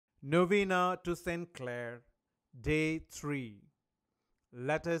Novena to St. Clare, Day 3.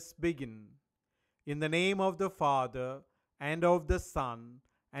 Let us begin. In the name of the Father, and of the Son,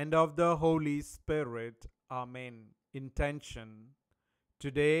 and of the Holy Spirit. Amen. Intention.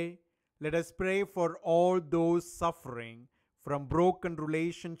 Today, let us pray for all those suffering from broken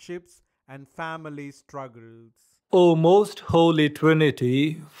relationships and family struggles. O most Holy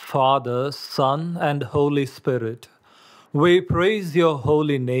Trinity, Father, Son, and Holy Spirit, we praise your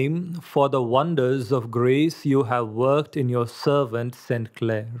holy name for the wonders of grace you have worked in your servant St.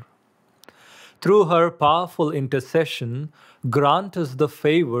 Clare. Through her powerful intercession, grant us the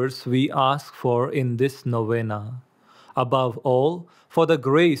favours we ask for in this novena. Above all, for the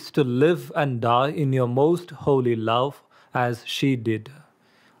grace to live and die in your most holy love as she did.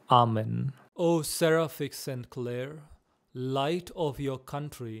 Amen. O Seraphic St. Clare, light of your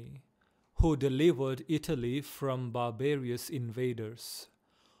country, who delivered Italy from barbarous invaders,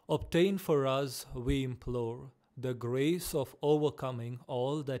 obtain for us, we implore, the grace of overcoming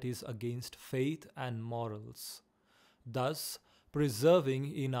all that is against faith and morals, thus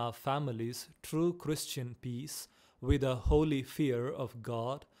preserving in our families true Christian peace with a holy fear of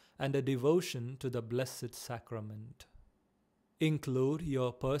God and a devotion to the Blessed Sacrament. Include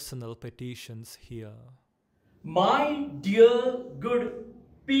your personal petitions here. My dear good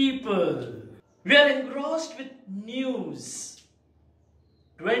people, we are engrossed with news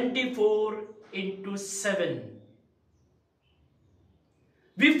 24/7.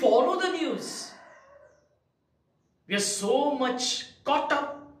 We follow the news. We are so much caught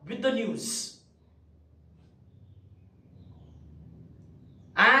up with the news.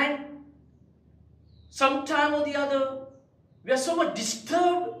 And sometime or the other, we are so much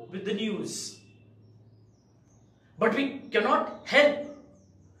disturbed with the news. But we cannot help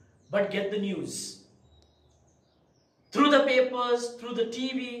but get the news. Through the papers, through the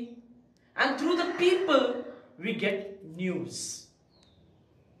TV, and through the people, we get news.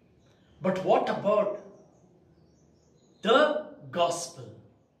 But what about the gospel?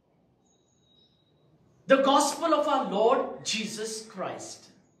 The gospel of our Lord Jesus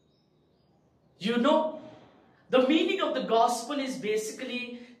Christ. You know, the meaning of the gospel is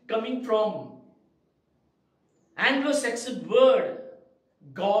basically coming from Anglo-Saxon word,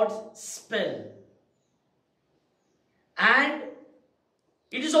 God's spell. And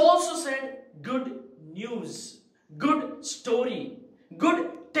it is also said good news, good story,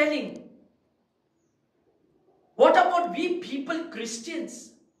 good telling. What about we people,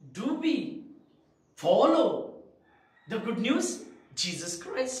 Christians? Do we follow the good news, Jesus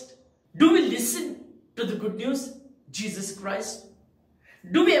Christ? Do we listen to the good news, Jesus Christ?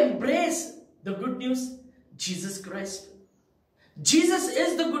 Do we embrace the good news, Jesus Christ? Jesus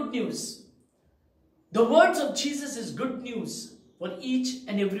is the good news. The words of Jesus is good news for each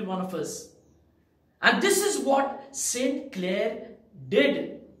and every one of us. And this is what St. Clare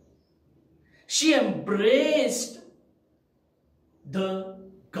did. She embraced the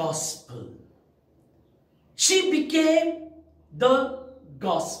gospel. She became the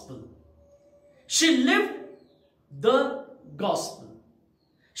gospel. She lived the gospel.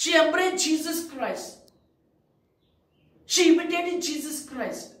 She embraced Jesus Christ. She imitated Jesus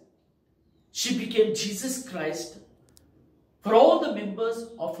Christ. She became Jesus Christ for all the members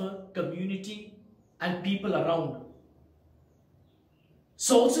of her community and people around.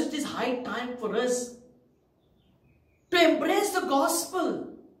 So also it is high time for us to embrace the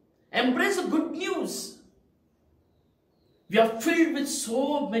gospel, embrace the good news. We are filled with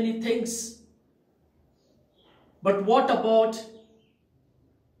so many things. But what about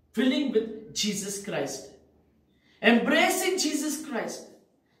filling with Jesus Christ? Embracing Jesus Christ,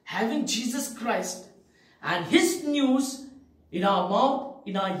 having Jesus Christ and His news in our mouth,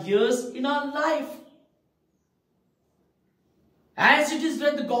 in our ears, in our life. As it is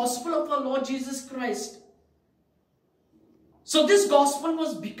read, the gospel of our Lord Jesus Christ. So this gospel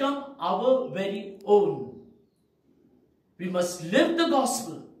must become our very own. We must live the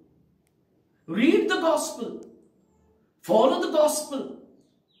gospel, read the gospel, follow the gospel,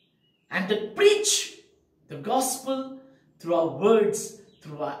 and then preach the gospel through our words,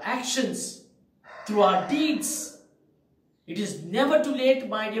 through our actions, through our deeds. It is never too late,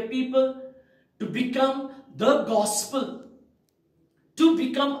 my dear people, to become the gospel, to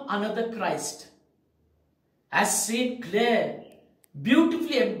become another Christ. As St. Clare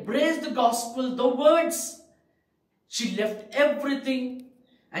beautifully embraced the gospel, the words, she left everything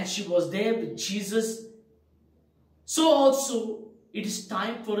and she was there with Jesus. So also it is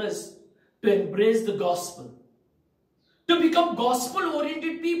time for us to embrace the gospel, to become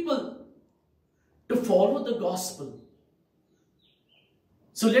gospel-oriented people, to follow the gospel.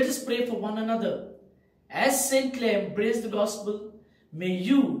 So let us pray for one another. As St. Clare embraced the gospel, may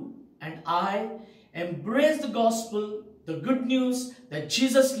you and I embrace the gospel, the good news that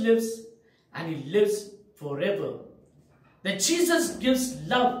Jesus lives and he lives forever. That Jesus gives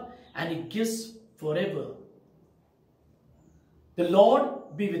love and he gives forever. The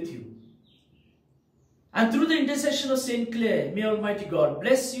Lord be with you. And through the intercession of St. Clare, may Almighty God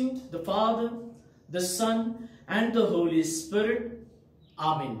bless you, the Father, the Son, and the Holy Spirit.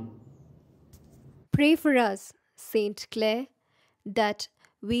 Amen. Pray for us, Saint Clare, that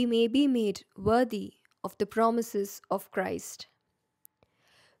we may be made worthy of the promises of Christ.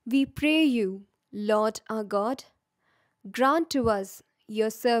 We pray you, Lord our God, grant to us, your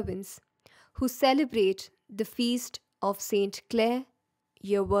servants, who celebrate the feast of Saint Clare,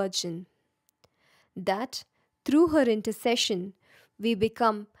 your Virgin, that through her intercession we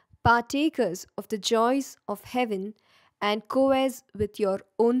become partakers of the joys of heaven and co-heirs with your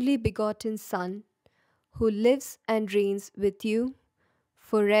only begotten Son, who lives and reigns with you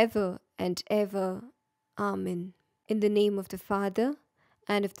forever and ever. Amen. In the name of the Father,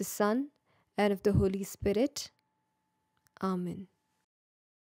 and of the Son, and of the Holy Spirit. Amen.